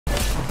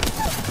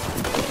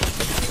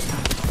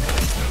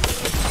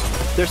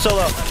They're so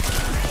low.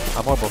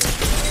 I'm horrible.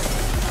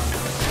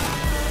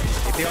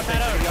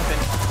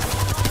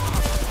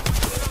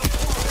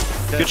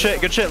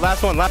 Good shit.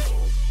 Last one.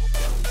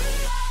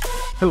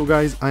 Hello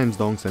guys, I am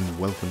Zdonks and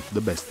welcome to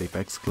the best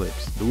Apex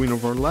clips. The winner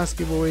of our last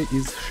giveaway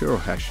is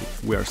Shirohashi.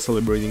 We are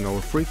celebrating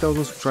our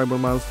 3000 subscriber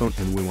milestone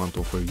and we want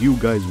to offer you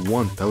guys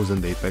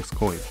 1000 Apex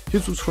coins.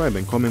 Hit subscribe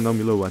and comment down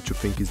below what you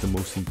think is the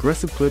most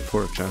impressive clip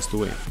for a chance to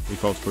win.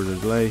 Without further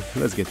delay,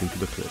 let's get into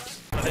the clips.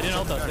 They didn't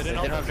ult us, they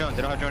don't have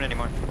drone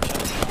anymore.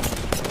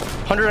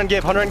 100 on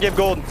give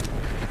gold.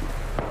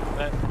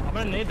 I'm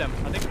gonna nade them,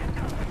 I think.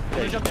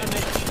 They jumped in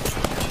nade.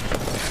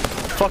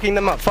 Fucking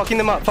them up.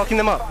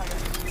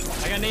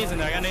 I got nades in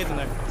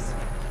there,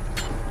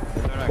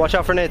 Watch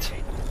out for nades.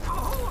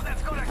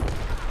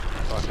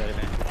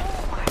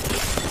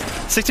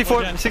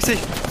 64, 60.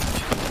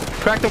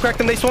 Crack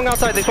them, they swung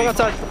outside.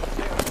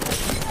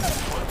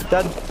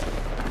 Dead.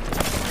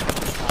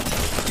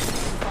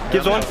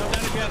 Gives one.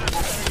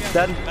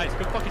 Dead. Nice,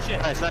 good fucking shit.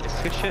 Nice,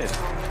 good shit.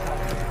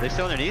 They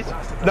still on their knees?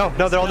 No,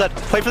 they're all dead.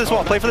 Play for this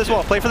wall. Left side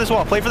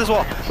wall. Play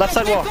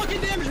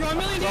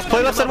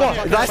left side wall.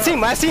 Last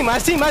team.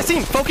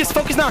 Focus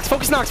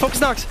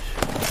knocks.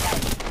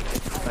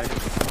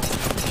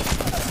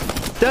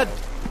 Dead.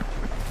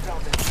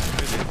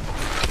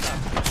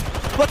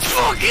 Let's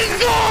fucking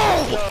go!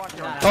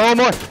 Oh,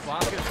 more!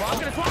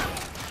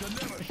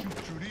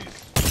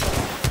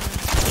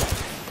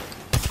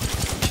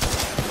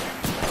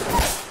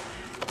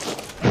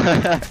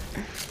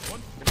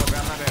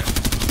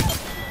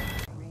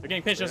 They're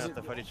getting pinched.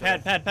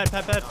 Pad. I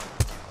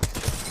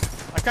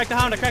cracked the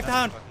hound.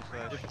 Come.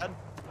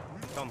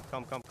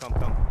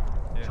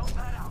 Yeah.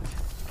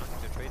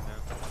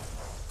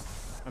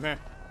 I'm here.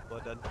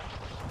 Blood dead.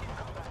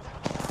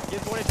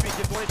 Give 1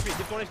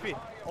 HP.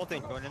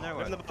 Ulting. Going in there,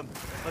 what?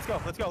 Let's go.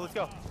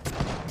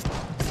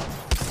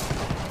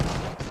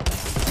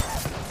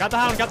 Got the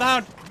hound.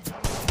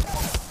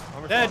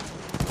 Dead.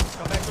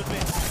 Come back with me.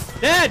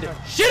 Dead!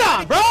 Shit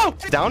on, bro!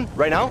 Down,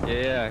 right now?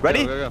 Yeah.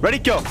 Ready? Go. Ready,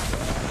 go!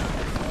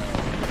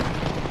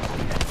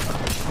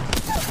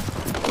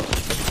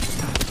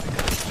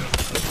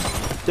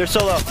 They're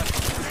so low.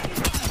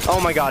 Oh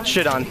my god,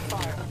 shit on.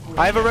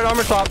 I have a red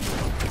armor top.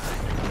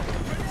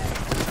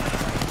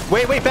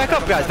 Wait, back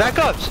up, guys, back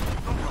up!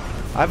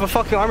 I have a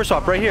fucking armor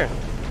swap right here.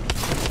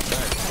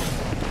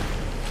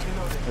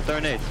 They're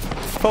throwing nades.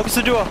 Focus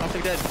the duo.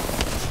 Optic dead.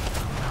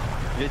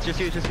 It's just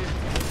you.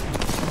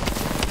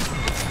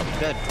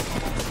 Dead.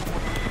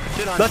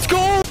 Shit on. Let's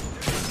go!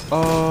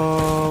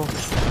 Oh.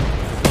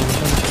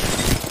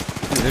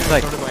 Dude, there's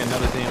like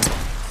another team.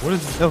 What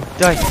is this? No,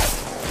 die.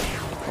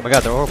 Oh my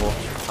god, they're horrible.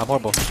 I'm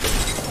horrible.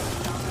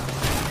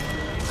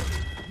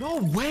 No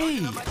way!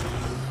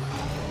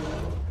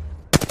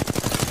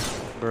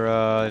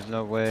 Bruh, there's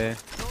no way.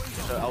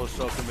 I was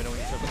so committed when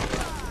you took it.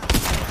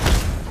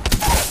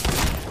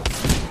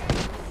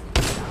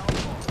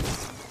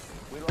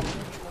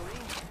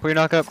 Put your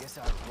knock up.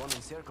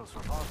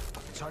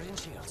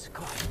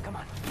 Come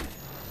on.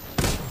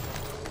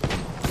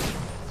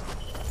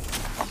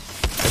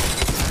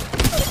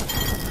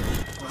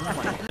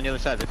 On the other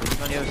side, on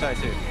the other side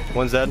too.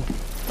 One's dead.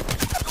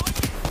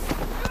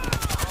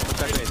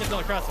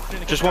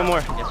 Just one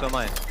more. Yes, one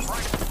mine.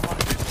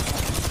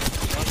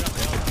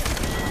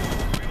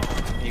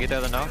 You get the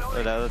other knock?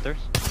 Or the other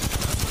thirst?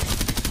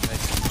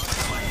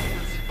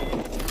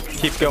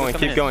 Keep going.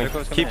 Keep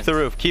the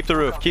roof. Keep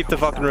the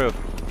fucking roof.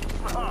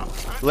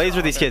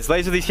 Laser these kids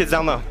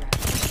down low.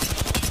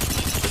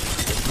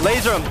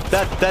 Laser them.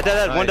 Dead.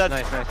 Nice, One dead.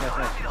 Nice.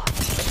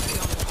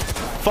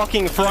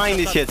 Fucking frying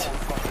these kids.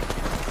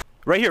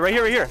 Right here.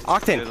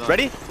 Octane.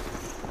 Ready?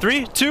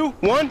 3, 2,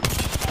 1.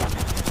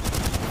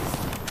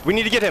 We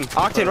need to get him.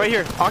 Octane right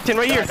here.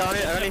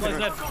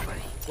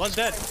 One's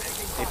dead.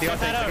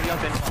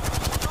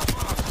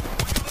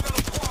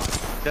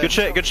 Good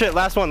shit.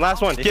 Last one.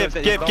 Give.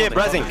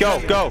 Resin.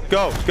 Go.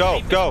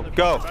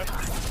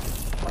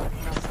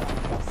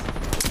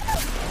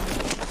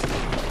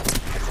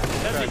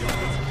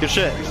 Good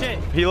shit.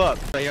 Heal up.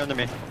 Right here under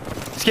me.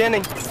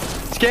 Scanning.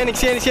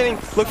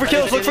 Look for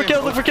kills.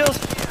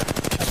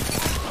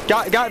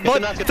 Got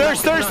blood.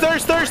 Thirst.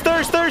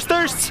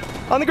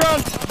 On the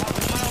ground.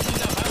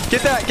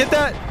 Get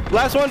that.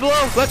 Last one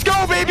below. Let's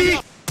go, baby.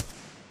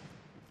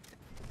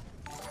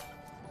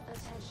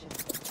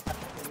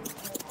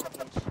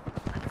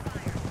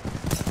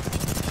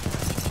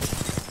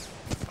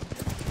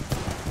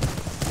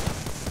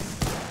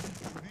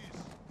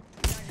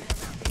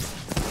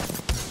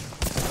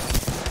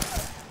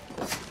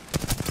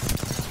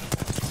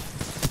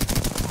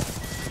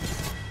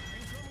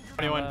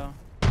 Run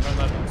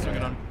swing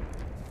it on.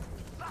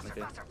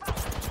 Okay.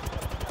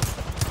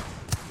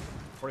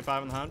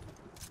 45 on the hound.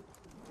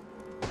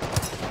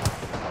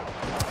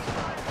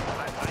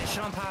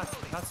 Shit on path.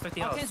 That's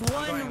 50 health. Okay, it's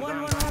one.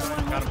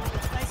 Got him.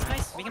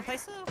 Nice. We can play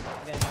slow. Okay,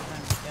 yeah.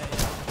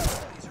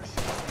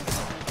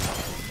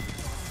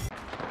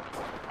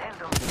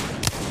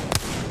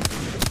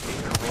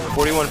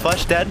 41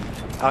 flush, dead.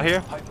 Out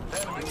here.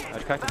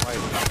 cracked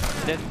him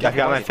white. Dead. I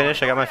got my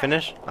finish. I got my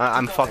finish.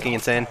 I'm fucking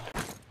insane.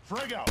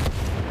 Frag out.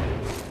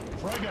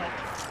 Frag out.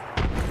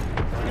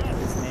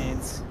 His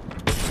nades.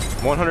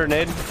 100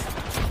 nade.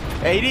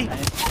 80.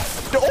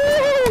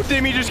 Oh,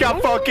 Dimmy just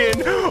got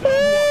fucking.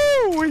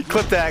 Oh,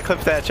 clip that,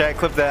 chat.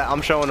 Clip that.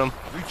 I'm showing him.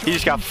 He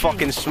just got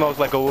fucking smoked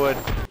like a wood.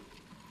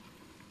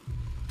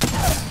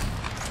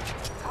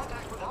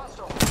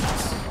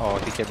 Oh,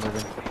 he kept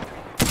moving.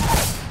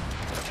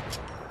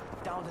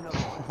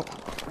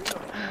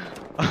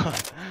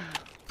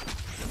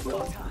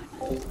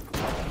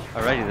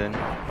 Alrighty then.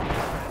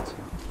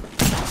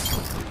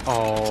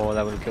 Oh,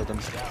 that would have killed him.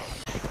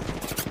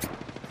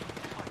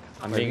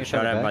 I'm being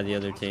shot at by the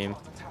other team.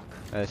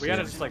 We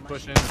gotta just like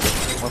push in.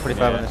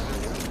 145 on this.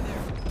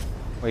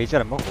 Wait, he's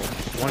got a mobile.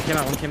 One came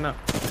out, one came out.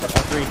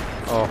 All three.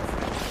 Oh.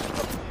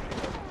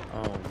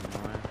 Oh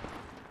my.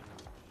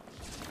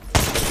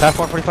 Pass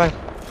 145.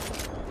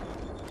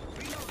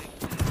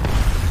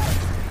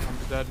 I'm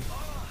dead.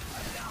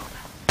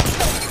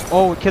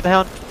 Oh, we killed the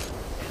hound.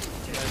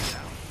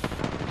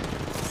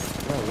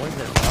 Bro, what is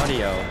this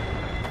audio?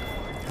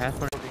 Path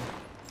one.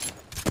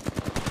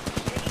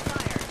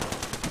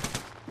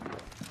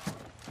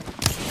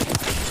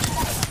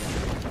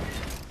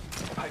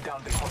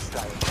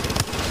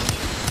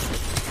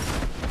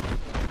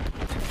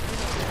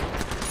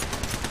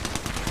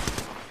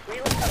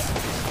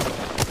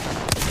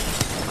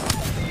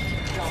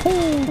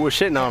 Ooh, we're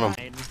shitting on him.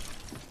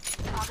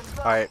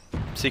 Alright,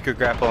 secret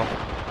grapple.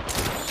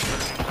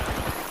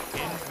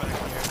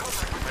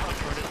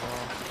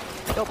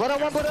 Yo, blood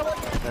on one, blood on one.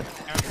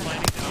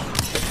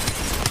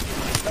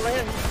 No, right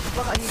here.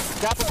 Look, he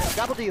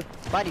grappled to you.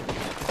 Behind you.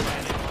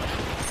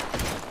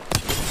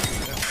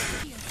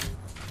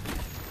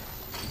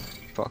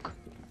 Fuck.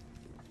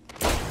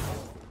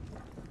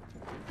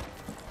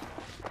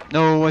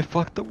 No, I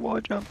fucked the wall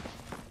jump.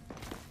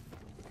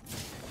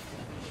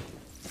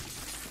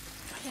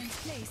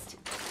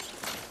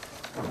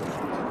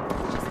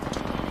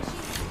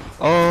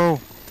 Oh.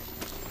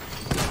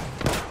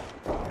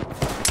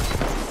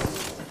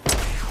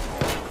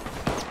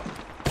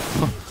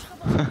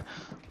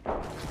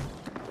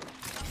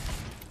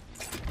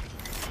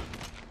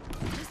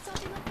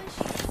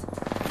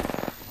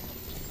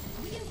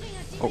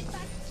 Oh.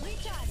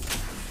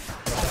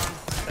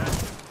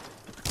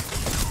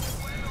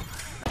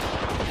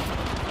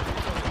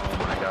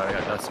 I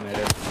got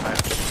decimated.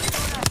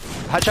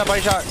 Hot shot,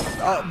 body shot.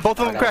 Both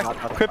of them cracked.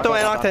 Crypto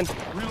and Octane.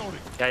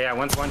 Yeah,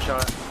 one's one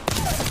shot.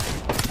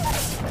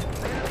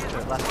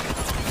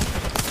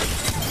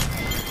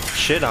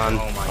 Shit on.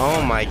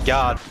 Oh my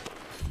god.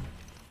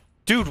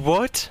 Dude,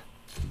 what?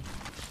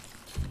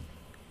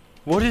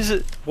 What is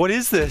it? What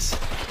is this?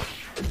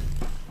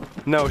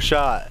 No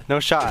shot. No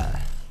shot.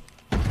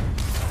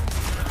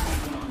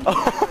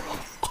 Oh.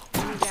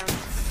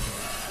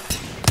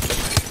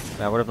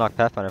 Man, I would have knocked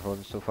Pathfinder if it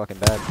wasn't so fucking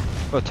bad.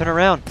 Bro, turn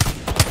around.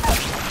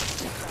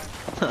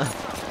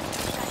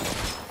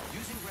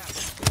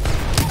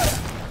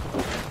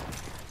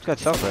 He's got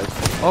self-res.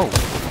 Oh.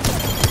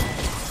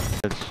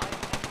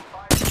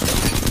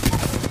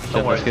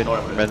 Don't worry, good.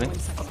 Resin.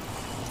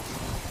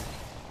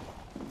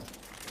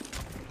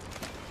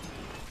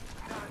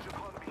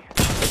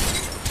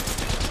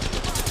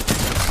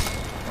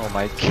 Oh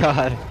my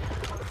god.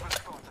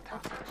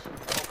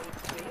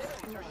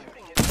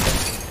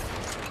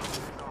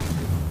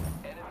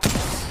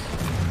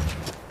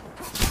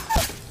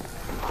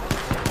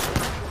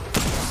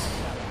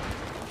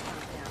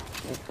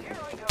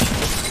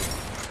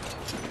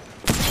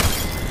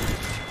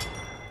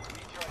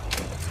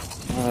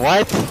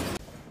 What?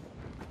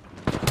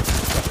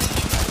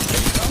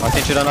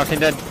 Octane shoot on Octane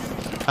dead.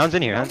 Hound's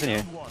in here, Hound's in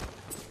here.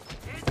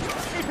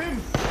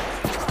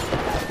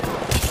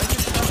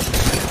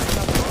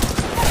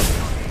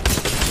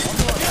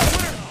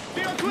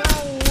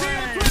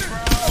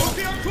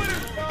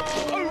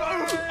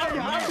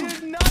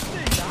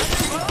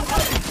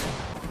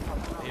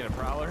 He had a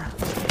prowler.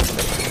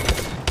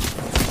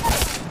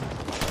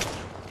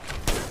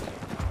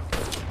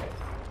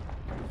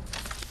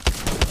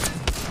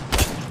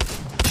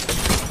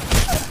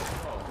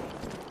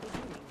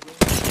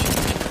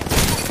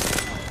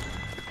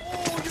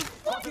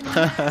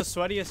 The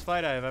sweatiest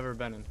fight I have ever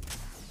been in.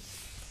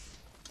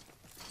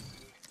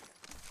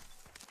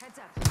 Heads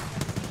up.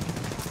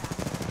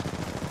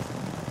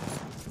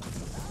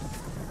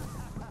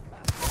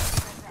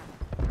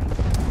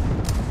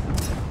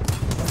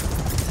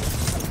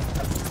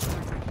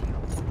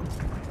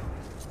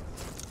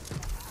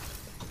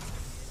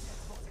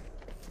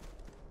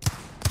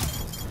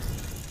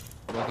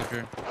 Both up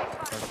here.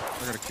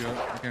 I gotta queue up.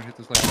 I can't hit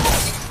this like.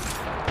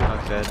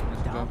 I'm dead.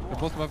 They're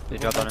both above. They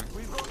dropped on him.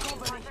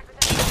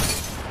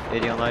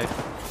 80 on life.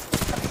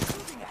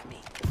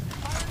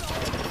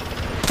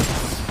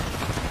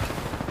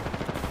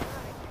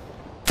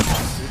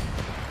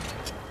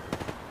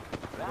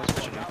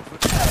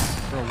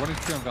 Bro, 1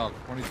 HP on Valk.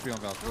 1 HP on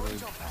Valk. Literally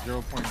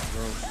 0.02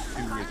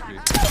 HP.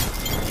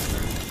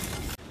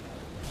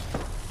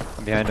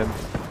 I'm behind him.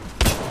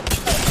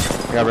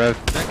 I got Rev.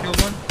 That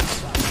killed one.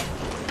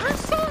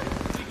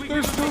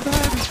 They're so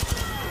bad.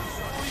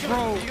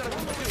 Bro.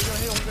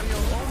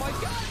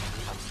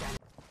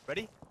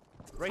 Ready?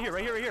 Right here,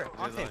 right here, right here.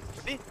 Octane.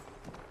 Ready?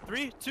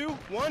 3, 2,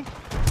 1.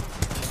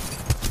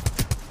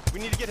 We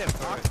need to get him.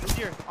 Octane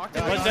here.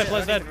 Octane. Blood's dead,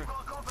 Blood's dead.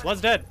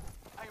 Blood's dead.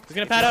 He's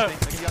gonna pad out.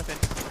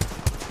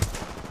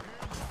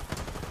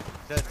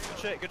 Dead. Good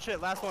shit, good shit.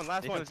 Last one,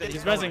 last one.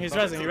 He's rezzing, he's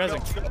rezzing, he's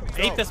rezzing.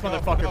 Ate this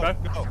motherfucker, bro.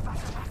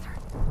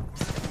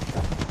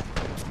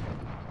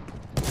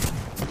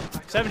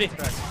 70.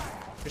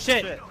 Good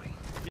shit.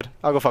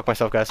 I'll go fuck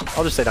myself, guys.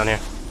 I'll just stay down here.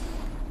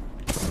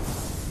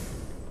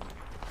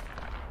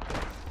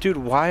 Dude,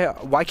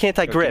 why can't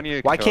I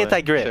grip? Why can't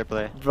I grip?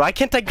 Why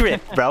can't I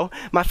grip, bro?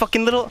 My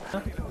fucking little...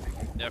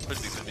 Yeah,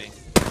 could be.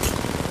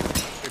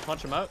 We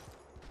punch him out?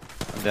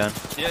 I'm done.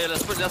 Yeah,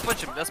 let's punch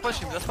him. Let's punch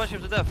him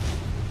to death.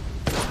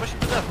 Let's push him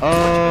to death.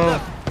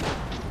 Oh.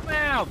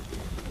 Bam!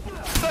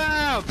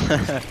 Bam!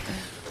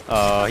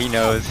 Oh, he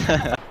knows.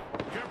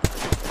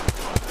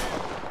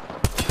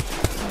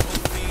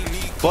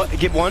 What?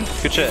 Get one?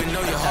 Good shit.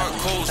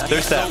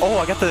 There's that. Oh,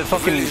 I got the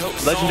fucking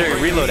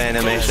legendary reload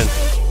animation.